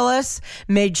DeBillis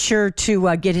made sure to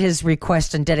get his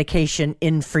request and dedication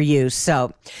in for you.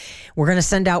 So we're going to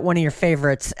send out one of your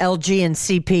favorites, LG and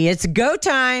CP. It's go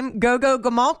time. Go, go,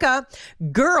 Gomolka.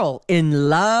 Girl in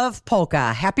Love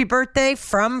Polka. Happy birthday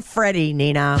from Freddie,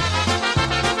 Nina.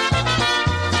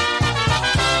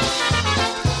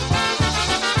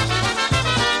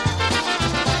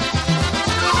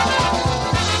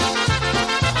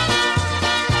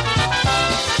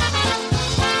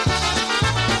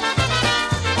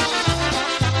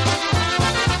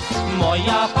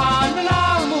 Moja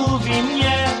panna mówi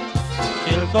mnie,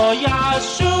 tylko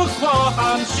Jasiu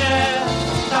kocham się.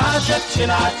 Ta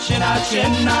dziewczyna,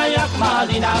 ciemna jak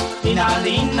malina,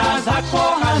 lina,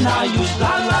 zakochana już,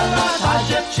 la la la. Ta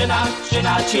dziewczyna,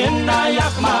 ciemna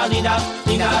jak malina,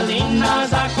 lina,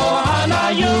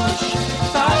 zakochana już.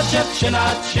 Ta dziewczyna,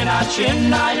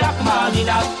 ciemna jak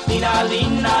malina,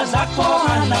 lina,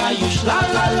 zakochana już, la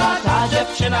la la. Ta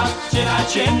dziewczyna,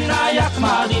 ciemna jak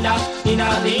malina,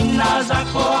 lina,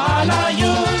 zakochana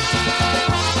już.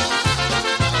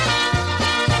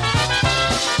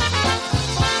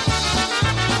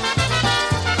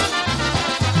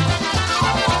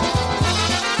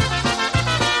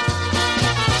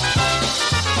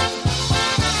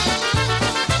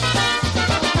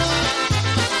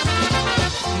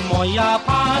 Moja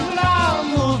panna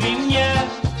mówi mnie,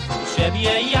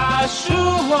 ciebie Jasiu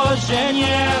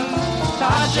ożeniem.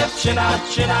 Ta dziewczyna,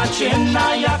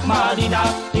 ciemna jak malina,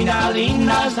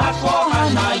 lina,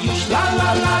 zakochana już, la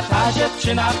la la. Ta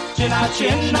dziewczyna,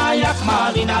 ciemna jak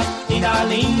malina,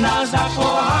 lina,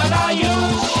 zakochana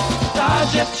już. Ta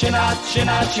dziewczyna,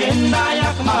 ciemna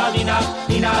jak malina,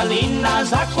 lina,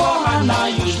 zakochana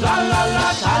już, la la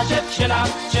la. Ta dziewczyna,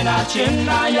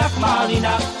 ciemna jak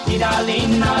malina,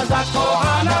 lina,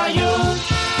 zakochana już.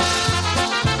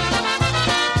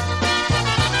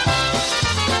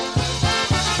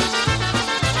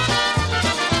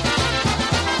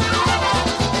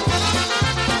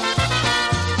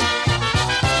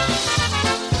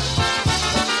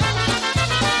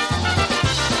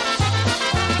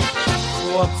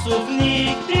 Chłopców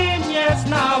nigdy nie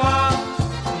znała,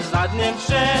 żadnym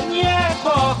się nie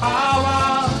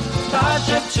kochała. Ta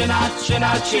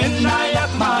dziewczyna, ciemna jak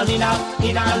malina,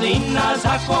 lina,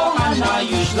 zakochana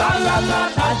już, la la la.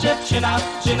 Ta dziewczyna,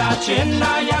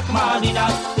 ciemna jak malina,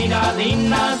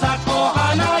 lina,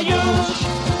 zakochana już.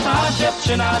 Ta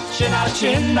dziewczyna,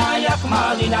 ciemna jak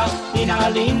malina,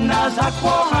 lina,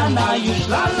 zakochana już,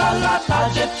 la la la. Ta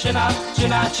dziewczyna,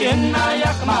 ciemna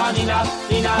jak malina,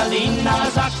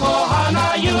 lina,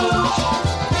 zakochana już.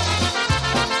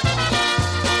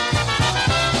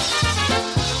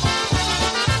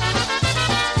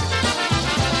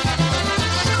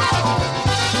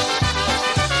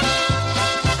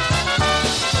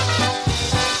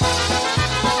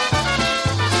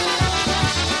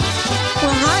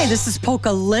 This is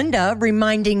Polka Linda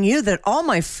reminding you that all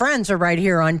my friends are right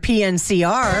here on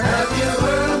PNCR. Have you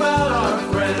heard about our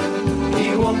friend?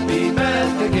 He won't be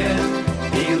back again.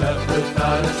 He left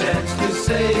without a chance to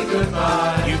say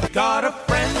goodbye. You've got a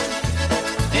friend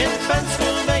in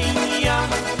Pennsylvania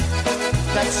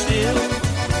that still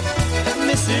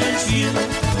misses you.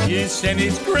 Yes, and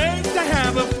it's great to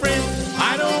have a friend.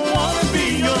 I don't want to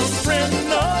be your friend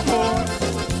no more.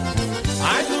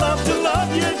 I'd love to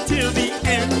love you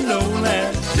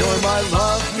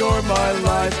You're my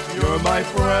life, you're my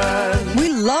friend. We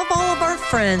love all of our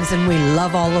friends and we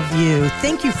love all of you.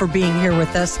 Thank you for being here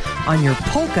with us on your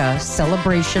Polka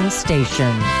Celebration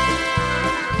Station.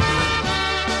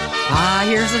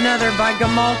 Here's another by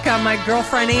Gomolka, my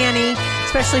girlfriend Annie,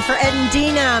 especially for Ed and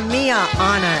Dina, Mia,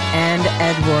 Anna, and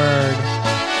Edward.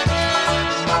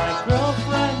 My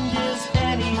girlfriend is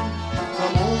Annie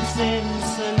from old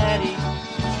Cincinnati.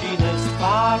 She lives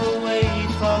far away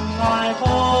from my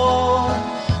home.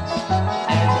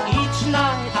 And each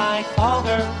night I call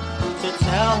her to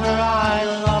tell her I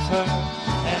love her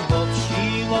and hope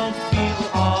she won't feel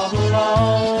all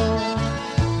alone.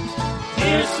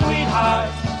 Dear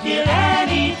sweetheart, dear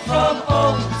Annie from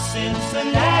old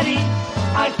Cincinnati,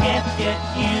 I can't get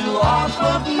you off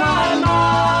of my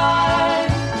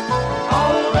mind.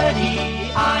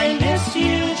 Already I miss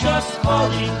you, just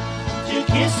calling to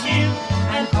kiss you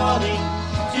and calling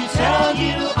to tell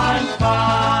you I'm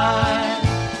fine.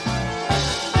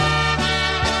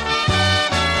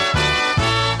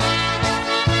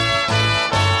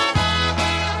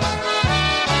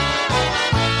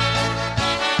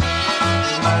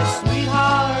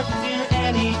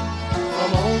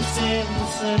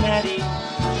 Cincinnati,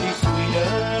 she's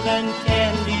sweeter than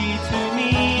candy to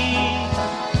me.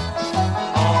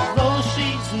 Although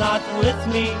she's not with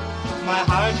me, my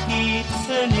heart keeps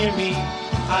her near me.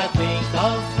 I think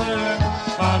of her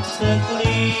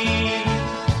constantly.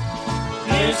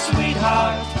 Dear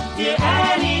sweetheart, dear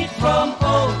Annie from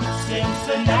old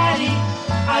Cincinnati,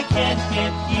 I can't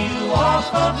get you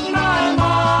off of my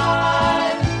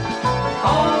mind.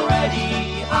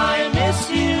 Already I miss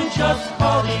you, just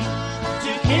calling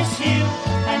to kiss you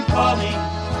and calling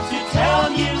to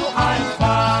tell you I'm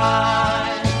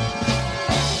fine.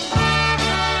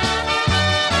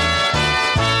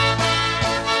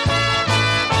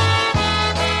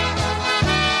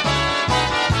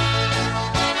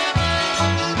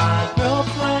 My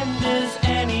girlfriend is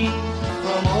Annie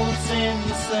from old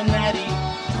Cincinnati.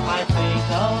 I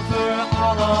think of her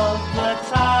all of the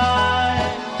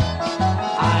time.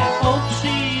 I hope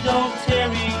she don't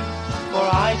tarry, for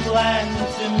I plan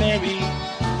to marry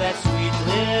that sweet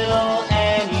little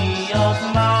Annie of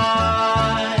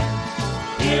mine.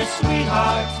 Dear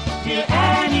sweetheart, dear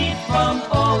Annie from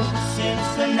old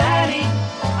Cincinnati,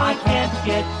 I can't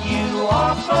get you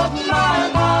off of my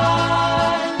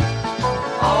mind.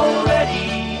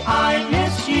 Already I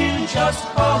miss you, just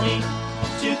calling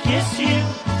to kiss you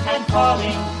and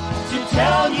calling to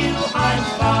tell you I'm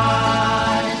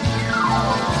fine.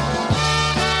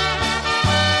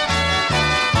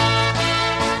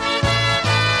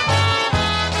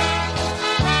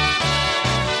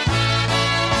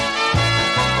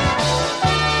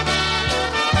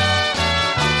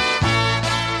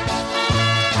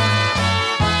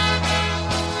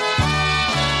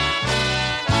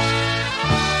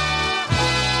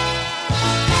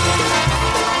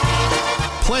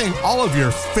 Playing all of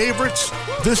your favorites.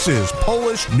 This is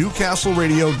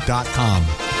PolishNewcastleRadio.com.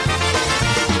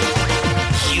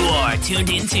 You are tuned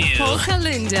into Polka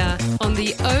Linda on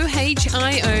the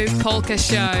OHIO Polka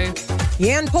Show.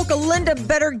 Yeah, and Polka Linda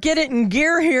better get it in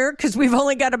gear here because we've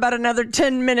only got about another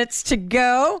 10 minutes to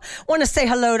go. Want to say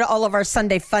hello to all of our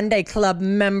Sunday Fun Day Club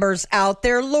members out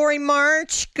there. Lori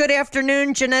March, good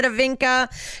afternoon. Janetta Vinca,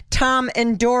 Tom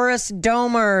and Doris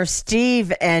Domer,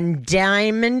 Steve and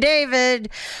Diamond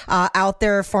David out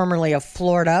there, formerly of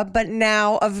Florida, but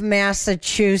now of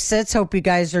Massachusetts. Hope you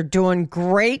guys are doing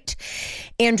great.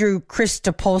 Andrew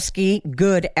Christopolsky,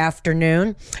 good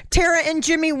afternoon. Tara and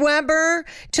Jimmy Weber,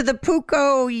 to the Puko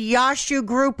Yashu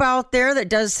group out there that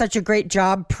does such a great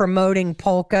job promoting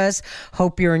polkas.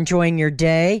 Hope you're enjoying your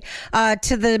day.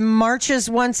 To the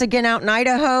marches once again out in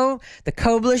Idaho, the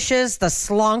Koblishes, the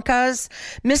Slonkas,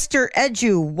 Mr.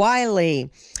 Edu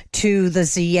Wiley, to the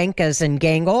Zienkas and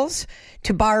Gangles,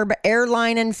 to Barb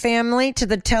Airline and family, to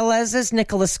the Telezes,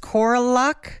 Nicholas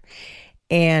Koroluk,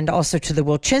 and also to the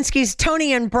Wilchinskis,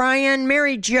 Tony and Brian,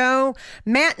 Mary Jo,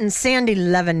 Matt and Sandy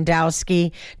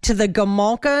Lewandowski, to the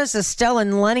Gomolkas, Estelle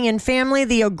and Lenny and family,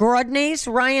 the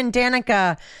Ogrodnys, Ryan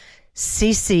Danica,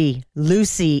 Cece,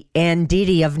 Lucy, and Dee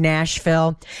Dee of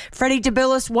Nashville. Freddie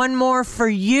DeBillis, one more for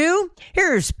you.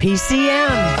 Here's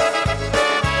PCM.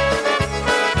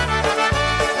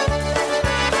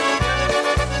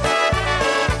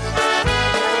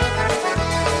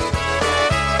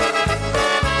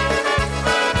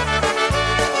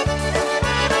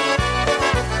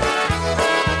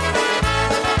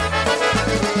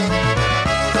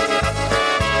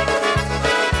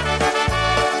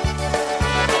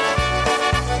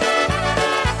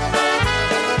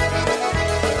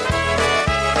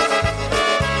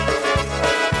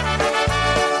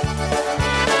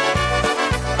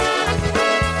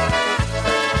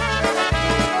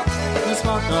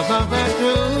 about the love that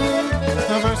grew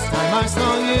the first time I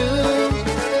saw you.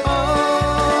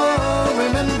 Oh,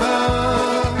 remember,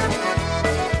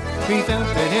 we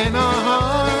felt it in our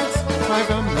hearts right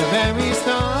from the very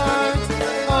start.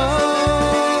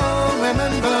 Oh,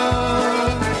 remember,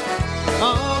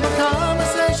 all the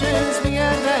conversations we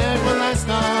had would last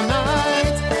all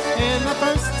night. And the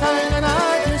first time that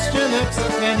I kissed your lips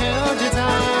and held you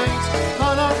tight,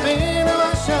 caught up in a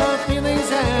rush of feelings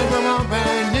that were all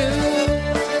brand new.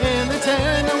 And the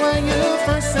tender way you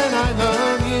first said I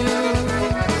love you,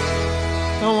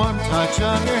 the warm touch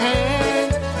of your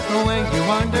hand, the way you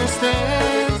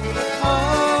understand.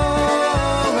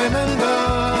 Oh, remember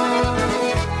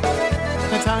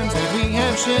the times that we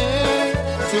have shared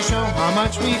to show how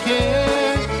much we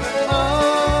care.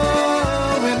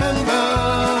 Oh, remember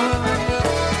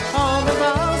all the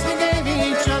vows we gave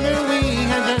each other, we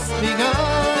had just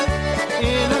begun.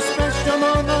 In a special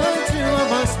moment, two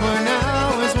of us were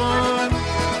now as one.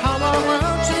 How our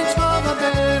world changed for the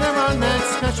better on that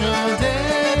special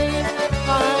day.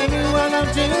 I knew I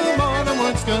loved you more than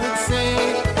words could say.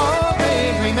 Oh,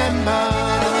 babe, remember.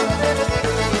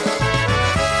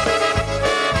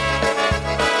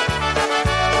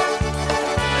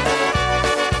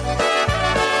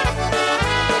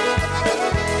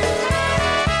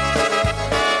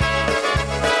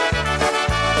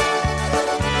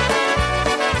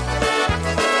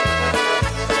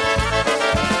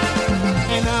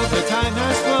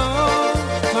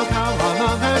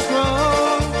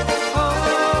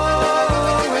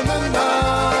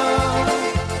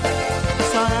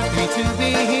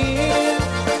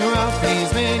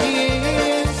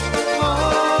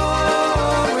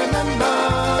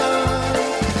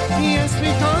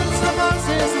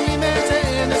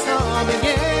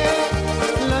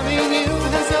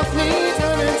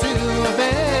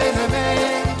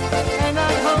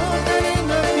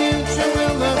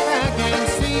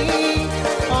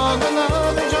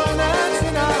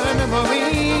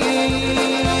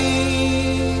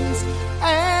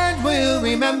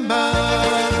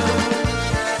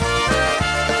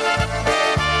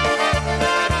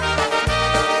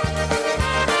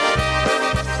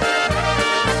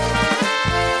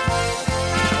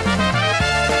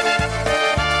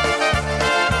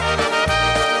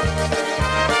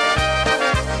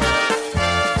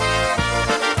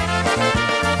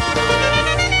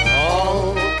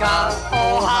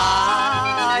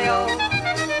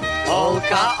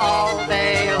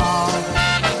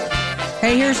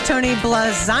 Hey, here's Tony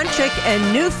Blazonczyk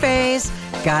and New Phase.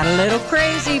 Got a little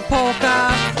crazy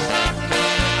polka.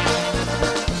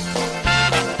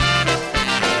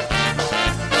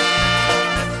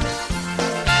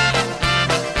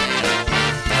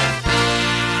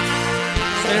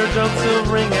 Snare drums still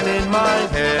ringing in my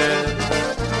head.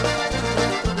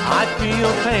 I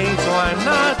feel pain, so I'm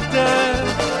not dead.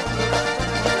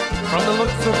 From the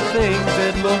looks of things,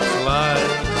 it looks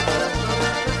like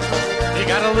you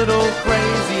got a little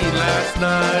crazy last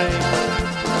night.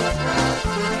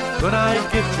 Could I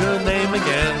get your name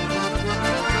again?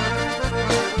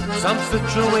 Some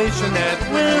situation that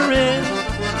we're in.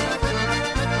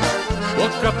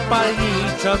 Woke up by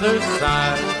each other's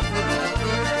side.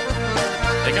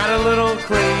 They got a little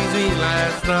crazy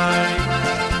last night.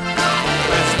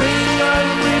 Last thing I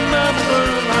remember,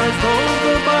 I told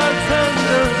the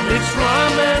bartender, it's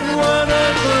rum and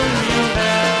whatever you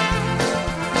have.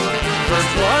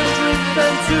 First one drink,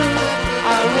 then two,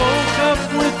 I woke up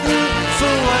with you, so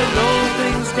I know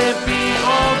things can't be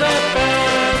all that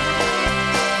bad.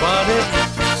 But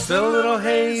it's still a little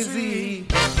hazy,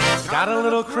 got a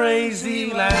little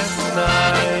crazy last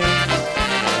night.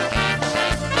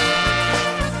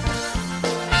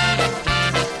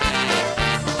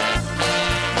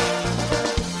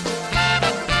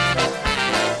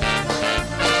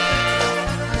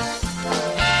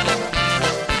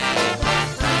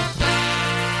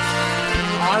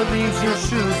 Are these your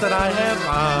shoes that I have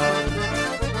on?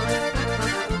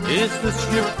 Is this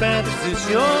your bed? Is this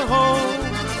your home?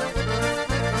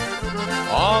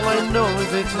 All I know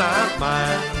is it's not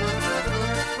mine.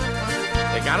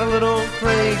 They got a little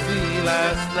crazy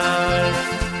last night.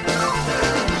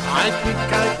 I think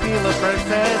I feel a fresh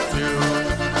tattoo.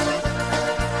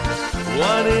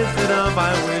 What is it of?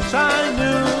 I wish I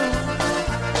knew.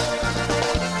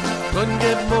 Couldn't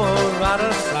get more out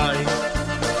of sight.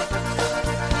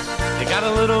 They got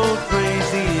a little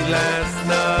crazy last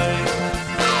night.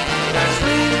 Last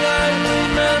thing I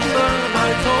remember, I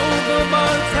told the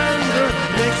bartender,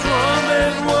 mix rum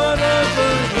and whatever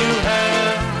you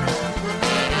have.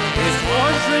 It's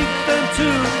one drink, then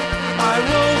two, I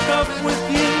woke up with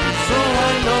you, so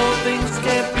I know things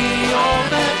can't be all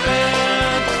that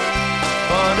bad.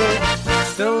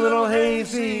 still a little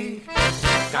hazy.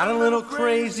 Got a little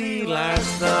crazy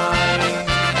last night.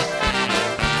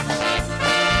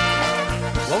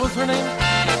 What was her name? I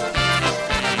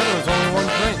thought it was only one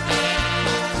drink.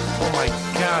 Oh my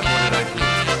God, what did I do?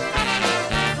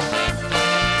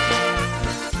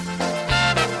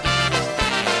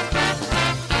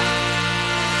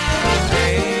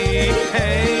 Hey,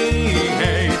 hey,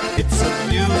 hey, it's a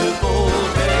beautiful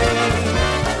day.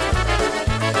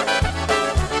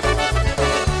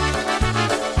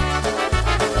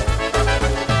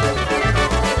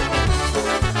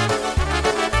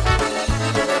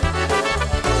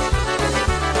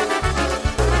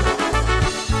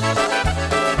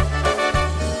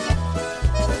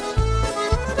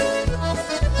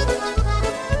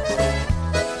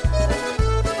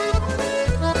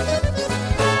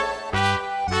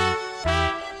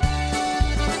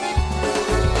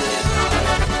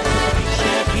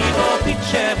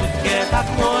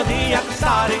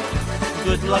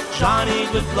 Good luck, Johnny.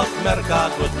 Good luck, Merca.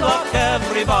 Good luck,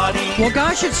 everybody. Well,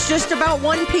 gosh, it's just about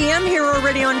 1 p.m. here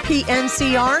already on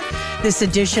PNCR. This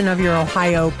edition of your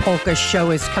Ohio Polka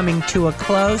Show is coming to a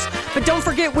close. But don't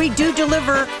forget, we do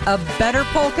deliver a better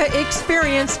polka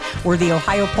experience. We're the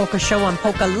Ohio Polka Show on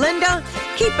Polka Linda.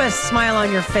 Keep a smile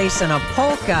on your face and a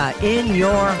polka in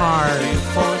your heart. Thank you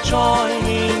for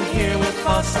joining here with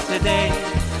us today.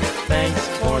 Thanks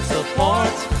for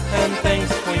support and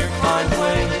thanks for your kind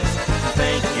ways.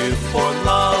 Thank you for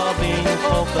loving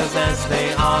polkas as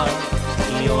they are.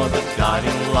 You're the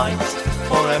guiding light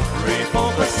for every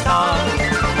polka star.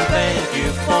 Thank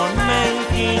you for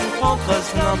making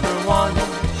polkas number one.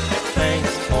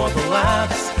 Thanks for the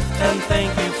laughs and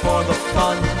thank you for the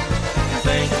fun.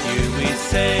 Thank you, we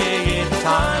say it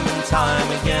time and time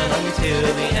again until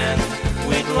the end.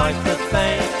 We'd like to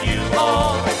thank you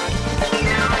all.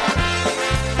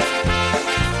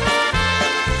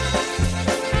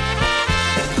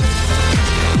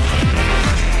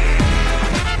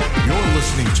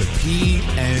 Listening to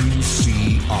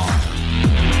PNCR.